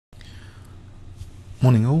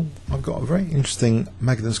Morning all, I've got a very interesting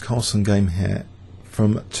Magnus Carlsen game here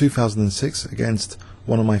from 2006 against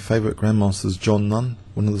one of my favourite grandmasters, John Nunn,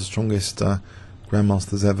 one of the strongest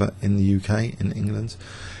grandmasters ever in the UK, in England.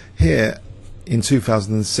 Here in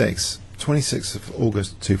 2006, 26th of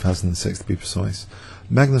August 2006 to be precise,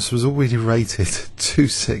 Magnus was already rated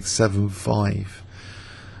 2675.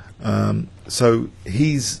 So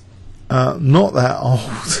he's not that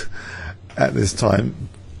old at this time.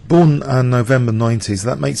 Born November 90, so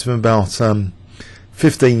that makes him about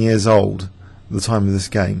 15 years old at the time of this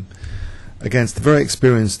game, against the very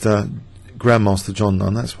experienced Grandmaster John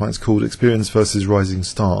Nunn. That's why it's called Experience versus Rising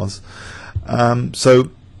Stars.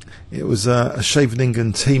 So it was a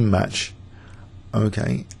Scheveningen team match.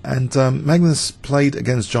 Okay, and Magnus played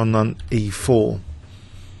against John Nunn E4.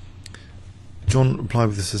 John replied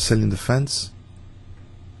with the Sicilian defence.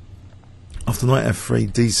 After knight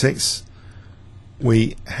F3, D6,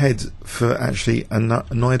 we head for actually a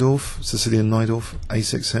Najdorf, Sicilian Najdorf,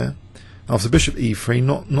 A6 here. After bishop E3,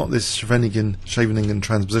 not this Scheveningen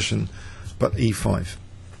transposition, but E5.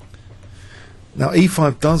 Now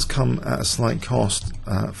E5 does come at a slight cost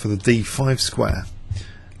for the D5 square,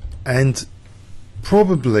 and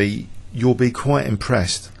probably you'll be quite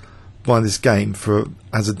impressed by this game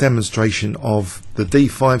as a demonstration of the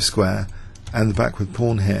D5 square and the backward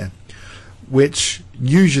pawn here, which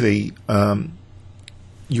usually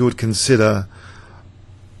you would consider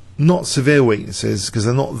not severe weaknesses because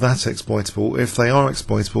they're not that exploitable. If they are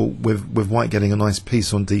exploitable, with white getting a nice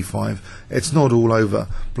piece on d5, it's not all over.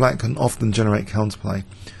 Black can often generate counterplay.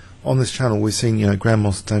 On this channel we've seen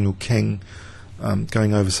Grandmaster Daniel King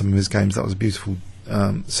going over some of his games. That was a beautiful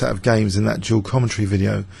set of games in that dual commentary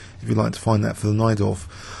video, if you'd like to find that for the Najdorf.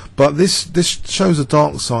 But this shows a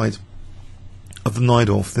dark side of the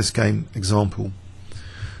Najdorf, this game example.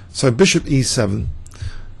 So bishop e7,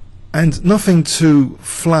 and nothing to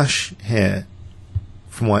flash here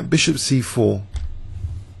from white. Bishop c4,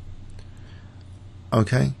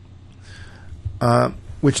 okay,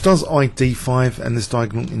 which does eye d5 and this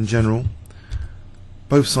diagonal in general.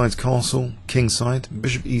 Both sides castle, king side,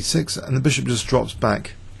 bishop e6, and the bishop just drops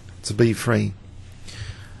back to b3.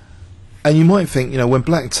 And you might think, when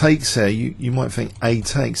black takes here, you might think a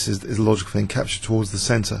takes is a logical thing, capture towards the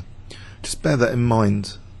centre. Just bear that in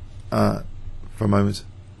mind for a moment.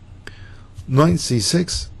 Knight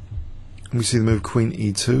c6, and we see the move queen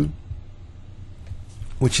e2,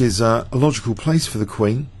 which is a logical place for the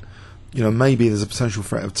queen. Maybe there's a potential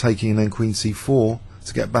threat of taking and then queen c4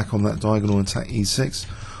 to get back on that diagonal and attack e6,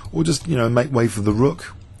 or just make way for the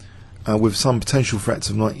rook with some potential threats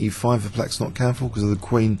of knight e5 if black's not careful because of the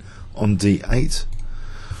queen on d8.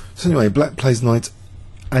 So anyway, black plays knight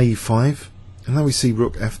a5, and now we see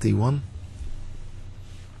rook fd1.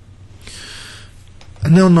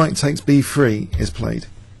 And now knight takes b3 is played.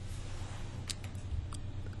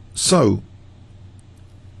 So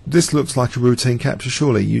this looks like a routine capture,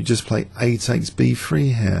 surely. You just play a takes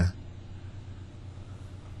b3 here.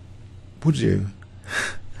 Would you?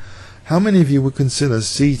 How many of you would consider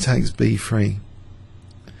c takes b3?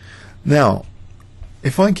 Now,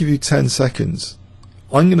 if I give you 10 seconds,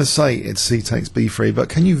 I'm going to say it's c takes b3, but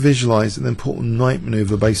can you visualize an important knight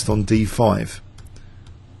maneuver based on d5?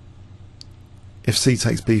 If c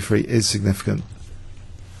takes b3 is significant.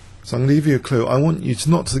 So I'm going to give you a clue. I want you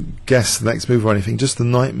not to guess the next move or anything, just the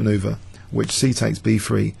knight maneuver which c takes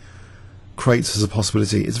b3 creates as a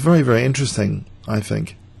possibility. It's very, very interesting, I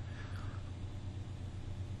think.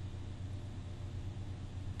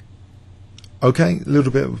 Okay, a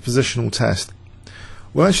little bit of a positional test.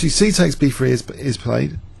 Well, actually c takes b3 is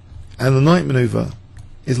played, and the knight maneuver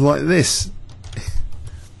is like this.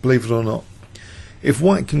 Believe it or not. If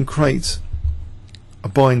white can create a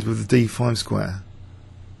bind with the d5 square,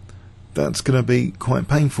 that's going to be quite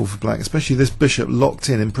painful for black, especially this bishop locked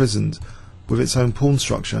in, imprisoned with its own pawn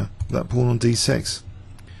structure, that pawn on d6.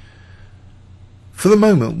 For the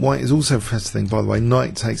moment, white is also threatening, by the way.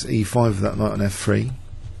 Knight takes e5 with that knight on f3.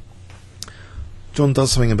 John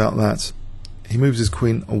does something about that. He moves his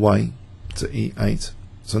queen away to e8,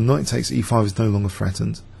 so knight takes e5 is no longer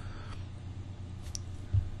threatened.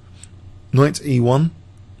 Knight e1,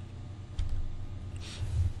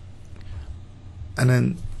 and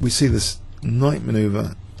then we see this knight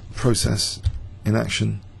maneuver process in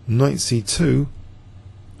action. Knight c2,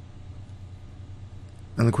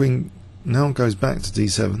 and the queen now goes back to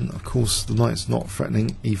d7. Of course the knight's not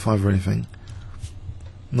threatening e5 or anything.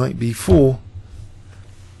 Knight b4,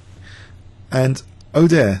 and oh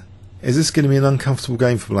dear, is this going to be an uncomfortable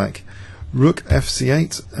game for black? Rook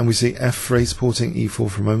fc8, and we see f3 supporting e4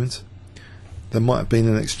 for a moment. There might have been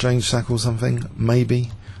an exchange sack or something,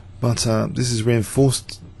 maybe, but this is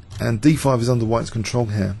reinforced, and d5 is under white's control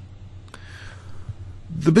here.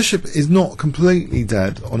 The bishop is not completely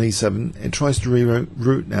dead on e7. It tries to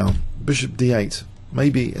reroute now. Bishop d8.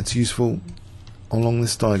 Maybe it's useful along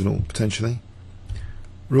this diagonal, potentially.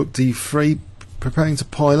 Rook d3, preparing to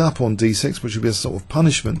pile up on d6, which would be a sort of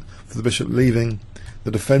punishment for the bishop leaving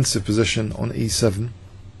the defensive position on e7.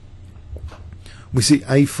 We see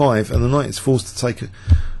a5, and the knight is forced to take,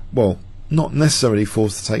 well, not necessarily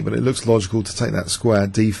forced to take, but it looks logical to take that square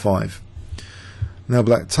d5. Now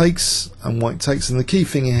black takes and white takes, and the key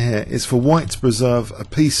thing here is for white to preserve a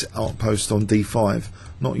piece outpost on d5,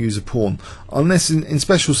 not use a pawn, unless in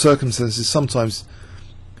special circumstances. Sometimes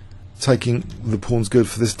taking the pawn's good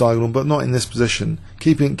for this diagonal, but not in this position.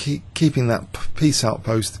 Keeping that piece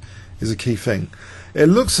outpost is a key thing. It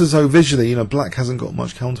looks as though visually, you know, black hasn't got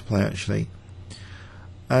much counterplay actually,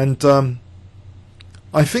 and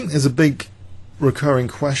I think there's a big recurring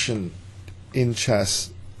question in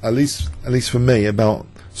chess, at least for me, about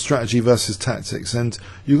strategy versus tactics, and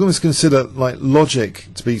you're going to consider like logic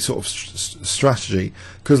to be sort of strategy,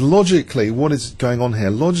 because logically, what is going on here?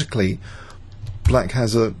 Logically, black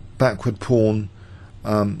has a backward pawn,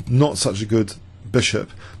 not such a good bishop.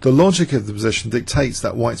 The logic of the position dictates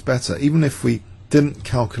that white's better, even if we didn't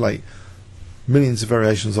calculate millions of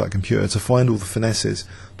variations like a computer to find all the finesses.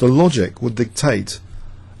 The logic would dictate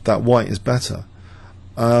that white is better.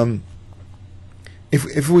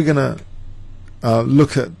 If we're going to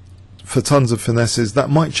look at for tons of finesses, that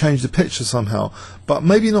might change the picture somehow, but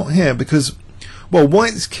maybe not here, because, well,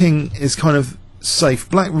 white's king is kind of safe.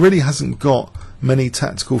 Black really hasn't got many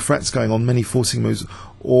tactical threats going on, many forcing moves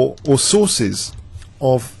or sources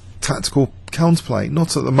of tactical counterplay,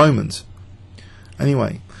 not at the moment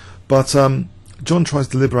anyway. But John tries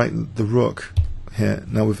to liberate the rook here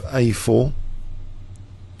now with a4.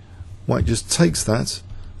 White just takes that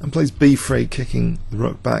and plays b3, kicking the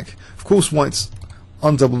rook back. Of course, white's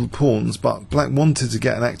undoubled the pawns, but black wanted to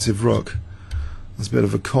get an active rook. There's a bit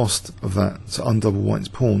of a cost of that, to undouble white's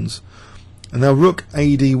pawns. And now rook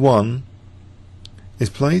ad1 is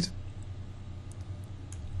played.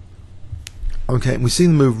 Okay, and we see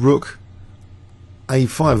the move rook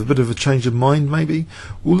a5, a bit of a change of mind maybe.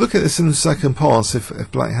 We'll look at this in the second pass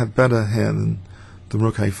if black had better here than the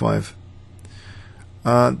rook a5.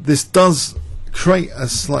 This does create a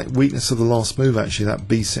slight weakness of the last move actually, that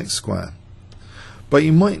b6 square. But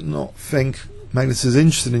you might not think Magnus is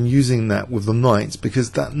interested in using that with the knight,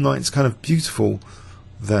 because that knight's kind of beautiful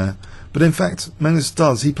there. But in fact, Magnus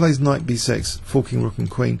does. He plays knight b6, forking rook and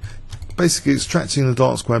queen, basically extracting the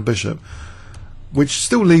dark square bishop, which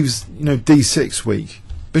still leaves, you know, d6 weak.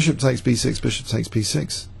 Bishop takes b6, bishop takes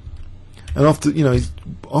b6, and after, you know,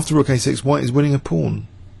 after rook a6, white is winning a pawn.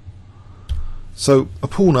 So a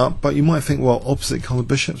pawn up, but you might think, well, opposite colour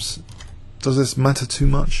bishops, does this matter too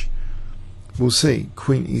much? We'll see.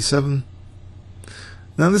 Queen e7.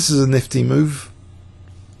 Now this is a nifty move,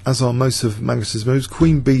 as are most of Magnus's moves.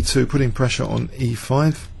 Queen b2, putting pressure on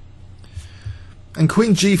e5. And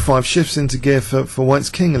queen g5 shifts into gear for white's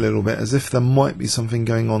king a little bit, as if there might be something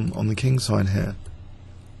going on the king side here.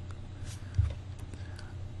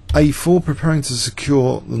 a4, preparing to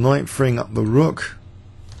secure the knight, freeing up the rook.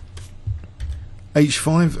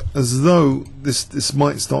 h5, as though this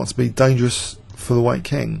might start to be dangerous for the white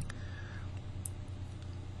king.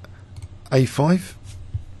 a5,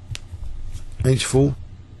 h4.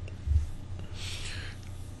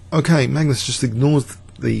 Okay, Magnus just ignores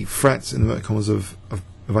the threats in inverted commas of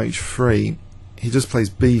h3. He just plays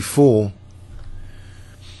b4,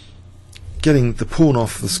 getting the pawn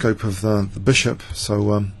off the scope of the bishop.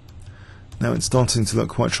 So now it's starting to look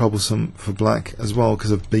quite troublesome for black as well,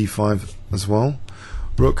 because of b5 as well.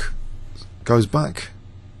 Rook goes back,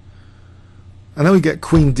 and now we get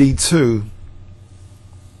queen d2,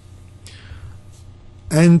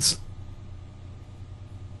 and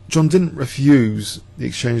John didn't refuse the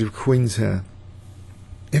exchange of queens here.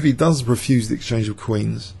 If he does refuse the exchange of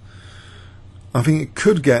queens, I think it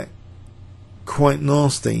could get quite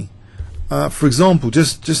nasty. For example,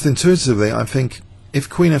 just intuitively, I think if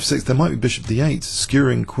queen f6, there might be bishop d8,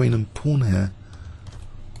 skewering queen and pawn here.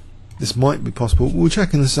 This might be possible. We'll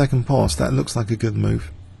check in the second pass. That looks like a good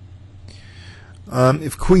move.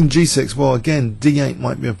 If queen g6, well, again, d8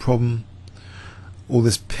 might be a problem, or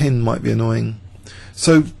this pin might be annoying.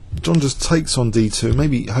 So John just takes on d2,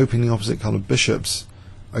 maybe hoping the opposite colour bishops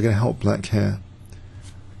are going to help black here.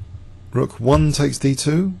 Rook 1 takes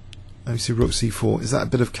d2, and we see rook c4. Is that a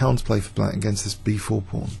bit of counterplay for black against this b4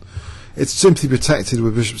 pawn? It's simply protected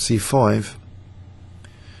with bishop c5.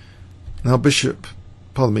 Now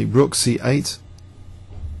rook c8,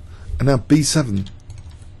 and now b7.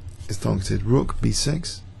 is targeted. Rook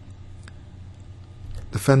b6,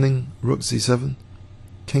 defending rook c7,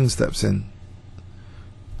 king steps in,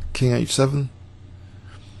 king h7,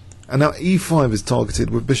 and now e5 is targeted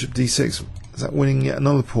with bishop d6. Is that winning yet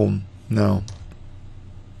another pawn now?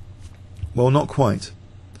 Well, not quite.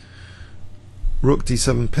 Rook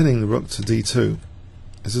d7 pinning the rook to d2.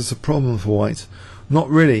 Is this a problem for white? Not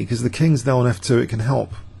really, because the king's now on f2. It can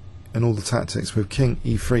help in all the tactics with king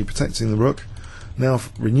e3 protecting the rook, now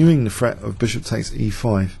renewing the threat of bishop takes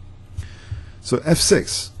e5. So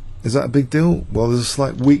f6, is that a big deal? Well, there's a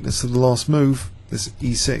slight weakness to the last move. This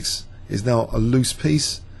e6 is now a loose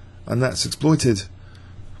piece, and that's exploited.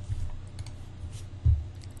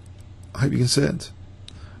 I hope you can see it.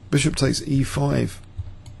 Bishop takes e5,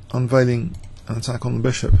 unveiling an attack on the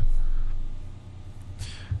bishop.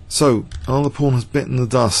 So another pawn has bitten the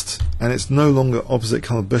dust, and it's no longer opposite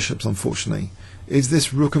coloured bishops, unfortunately. Is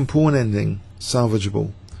this rook and pawn ending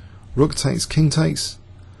salvageable? Rook takes, king takes,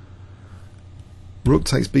 rook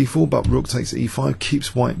takes b4, but rook takes e5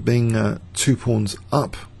 keeps white being 2 pawns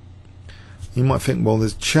up. You might think, well,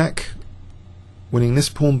 there's check, winning this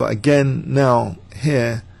pawn, but again, now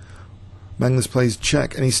here Magnus plays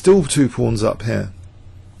check, and he's still 2 pawns up here.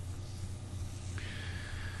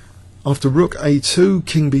 After rook a2,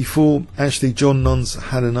 king b4, actually John Nunn's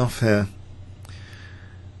had enough here.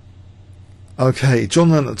 Okay, John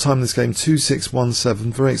Nunn at the time of this game,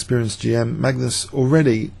 2617, very experienced GM. Magnus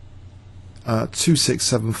already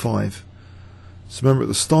 2675. So remember, at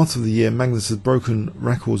the start of the year, Magnus had broken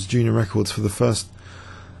records, junior records, for the first,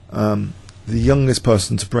 the youngest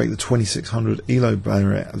person to break the 2600 ELO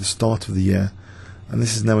barrier at the start of the year, and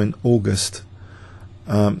this is now in August.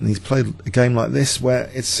 And he's played a game like this where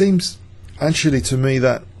it seems actually to me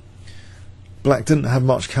that black didn't have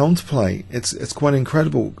much counterplay. It's quite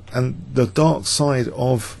incredible, and the dark side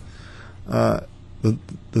of the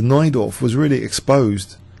Najdorf was really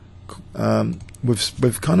exposed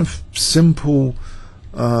with kind of simple,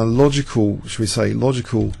 logical, should we say,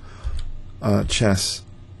 logical chess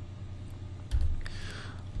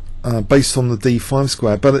based on the d5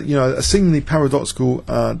 square. But you know, a seemingly paradoxical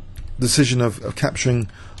decision of capturing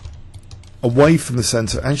away from the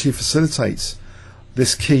centre actually facilitates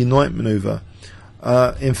this key knight manoeuvre.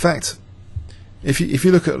 In fact, if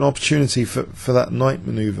you look at an opportunity for that knight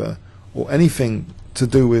manoeuvre, or anything to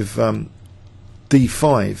do with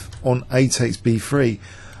d5 on a takes b3,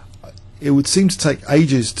 it would seem to take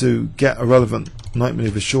ages to get a relevant knight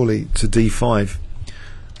manoeuvre surely to d5.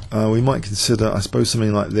 We might consider, I suppose,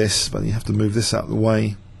 something like this, but you have to move this out of the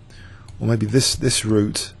way, or maybe this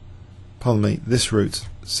route. Pardon me, this route,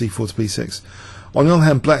 c4 to b6. On the other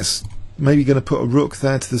hand, black's maybe going to put a rook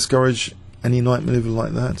there to discourage any knight manoeuvre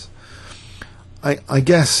like that. I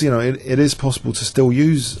guess, you know, it is possible to still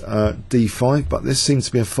use d5, but this seems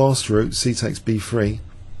to be a fast route, c takes b3,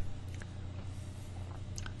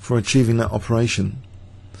 for achieving that operation.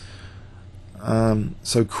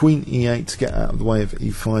 So queen e8 to get out of the way of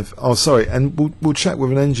e5. Oh, sorry, and we'll check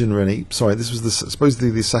with an engine, really. Sorry, this was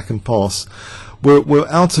supposedly the second pass. We're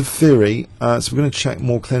out of theory, so we're going to check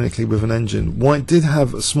more clinically with an engine. White did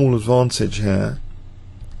have a small advantage here,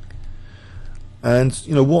 and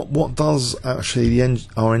you know what does actually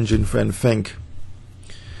our engine friend think?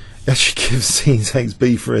 It actually gives c takes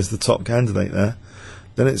b3 as the top candidate there.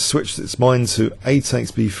 Then it switched its mind to a takes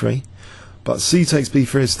b3, but c takes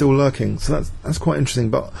b3 is still lurking. So that's quite interesting.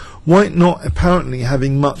 But white not apparently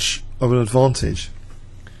having much of an advantage.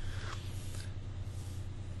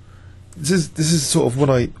 This is sort of what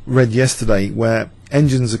I read yesterday, where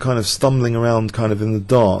engines are kind of stumbling around kind of in the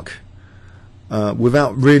dark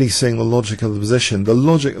without really seeing the logic of the position. The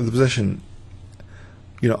logic of the position,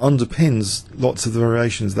 you know, underpins lots of the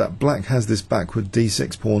variations that black has this backward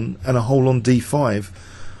d6 pawn and a hole on d5.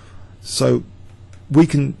 So we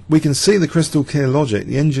can see the crystal clear logic.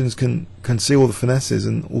 The engines can see all the finesses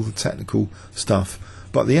and all the technical stuff,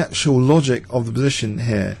 but the actual logic of the position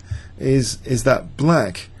here is that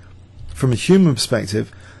black, from a human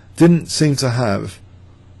perspective, didn't seem to have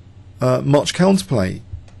much counterplay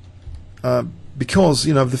because,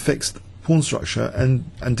 you know, of the fixed pawn structure and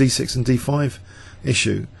d6 and d5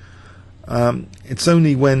 issue. It's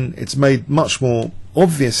only when it's made much more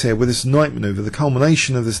obvious here with this knight manoeuvre, the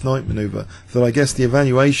culmination of this knight manoeuvre, that I guess the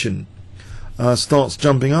evaluation starts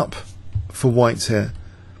jumping up for white here,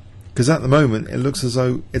 because at the moment it looks as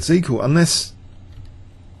though it's equal, unless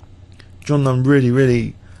John Nunn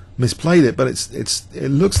really misplayed it. But it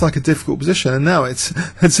looks like a difficult position, and now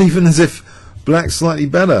it's even as if black's slightly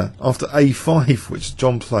better after a5, which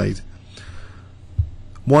John played.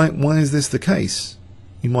 Why is this the case,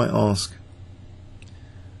 you might ask?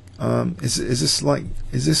 Is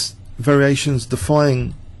this variations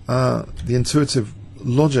defying the intuitive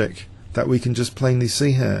logic that we can just plainly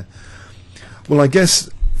see here? Well, I guess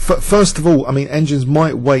first of all, I mean, engines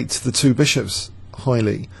might weight the two bishops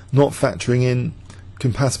highly, not factoring in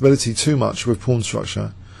compatibility too much with pawn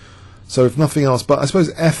structure. So if nothing else, but I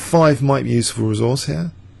suppose f5 might be a useful resource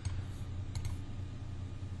here.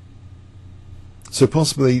 So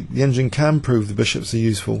possibly the engine can prove the bishops are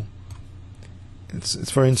useful.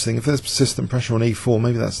 It's very interesting. If there's persistent pressure on e4,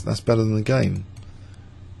 maybe that's better than the game.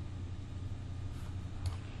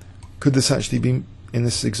 Could this actually be, in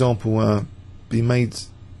this example, be made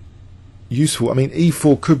useful? I mean,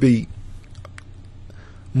 e4 could be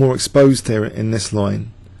more exposed here in this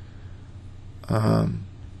line.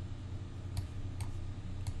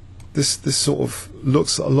 This sort of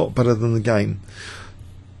looks a lot better than the game.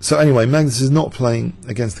 So anyway, Magnus is not playing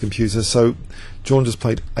against the computer, so John just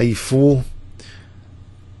played a4,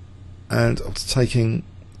 and after taking,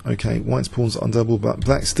 okay, white's pawns are undouble, but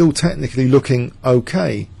black's still technically looking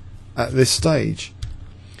okay at this stage.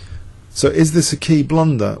 So is this a key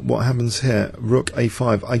blunder? What happens here? Rook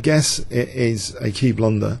a5. I guess it is a key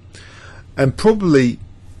blunder, and probably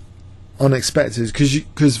unexpected,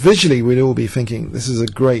 because visually we'd all be thinking this is a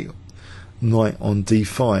great knight on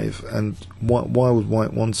d5, and why would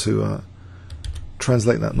white want to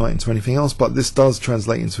translate that knight into anything else? But this does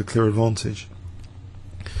translate into a clear advantage.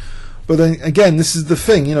 But then again, this is the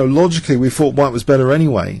thing, you know, logically we thought white was better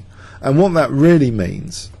anyway, and what that really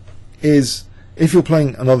means is if you're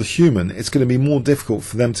playing another human, it's going to be more difficult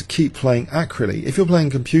for them to keep playing accurately. If you're playing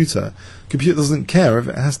computer doesn't care if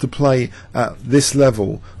it has to play at this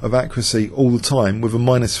level of accuracy all the time with a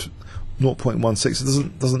minus 0.16.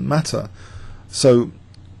 It doesn't matter. So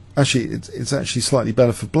actually it's actually slightly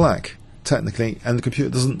better for black technically, and the computer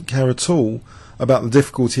doesn't care at all about the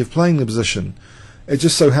difficulty of playing the position. It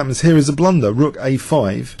just so happens here is a blunder. Rook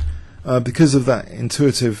a5, because of that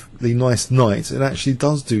intuitively nice knight, it actually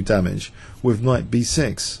does do damage with knight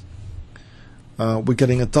b6. We're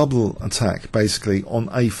getting a double attack basically on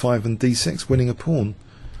a5 and d6, winning a pawn,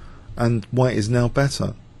 and white is now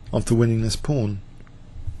better after winning this pawn.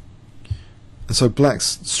 And so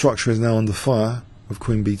black's structure is now under fire with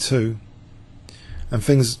queen b2, and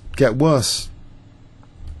things get worse.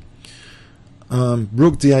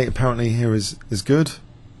 Rook d8 apparently here is good,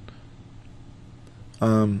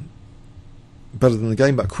 better than the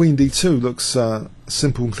game, but queen d2 looks a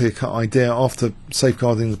simple and clear-cut idea after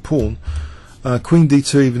safeguarding the pawn. Queen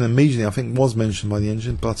d2 even immediately I think was mentioned by the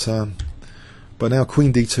engine, but now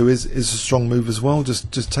queen d2 is a strong move as well,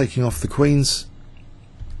 just taking off the queens.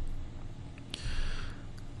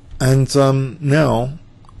 And now,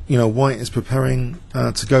 you know, white is preparing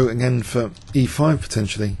to go again for e5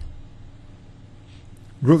 potentially.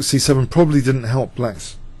 Rook c7 probably didn't help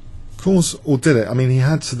black's cause, or did it? I mean, he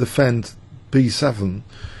had to defend b7.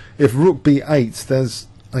 If rook b8, there's,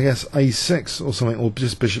 I guess, a6 or something, or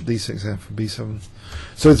just bishop d6 here for b7.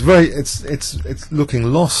 So it's looking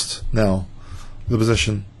lost now. The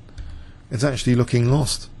position, it's actually looking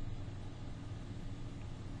lost.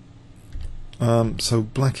 So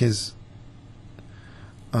black is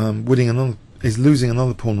losing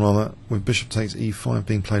another pawn rather, with bishop takes e5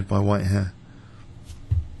 being played by white here.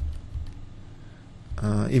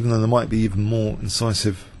 Even though there might be even more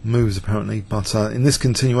incisive moves apparently, but in this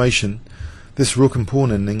continuation, this rook and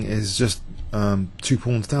pawn ending is just 2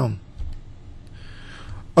 pawns down.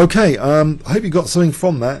 Okay, I hope you got something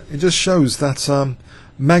from that. It just shows that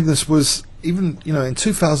Magnus was, even, you know, in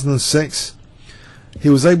 2006, he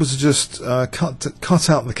was able to just cut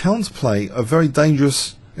out the counterplay of very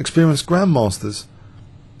dangerous, experienced grandmasters.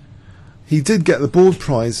 He did get the board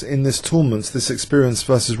prize in this tournament, this Experience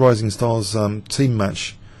versus Rising Stars team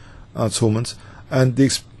match tournament, and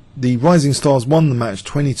the Rising Stars won the match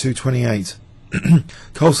 22-28.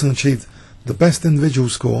 Carlsen achieved the best individual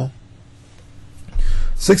score,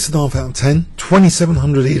 6.5 out of 10,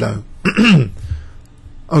 2700 ELO.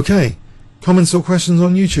 Okay, comments or questions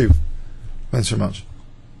on YouTube? Thanks very much.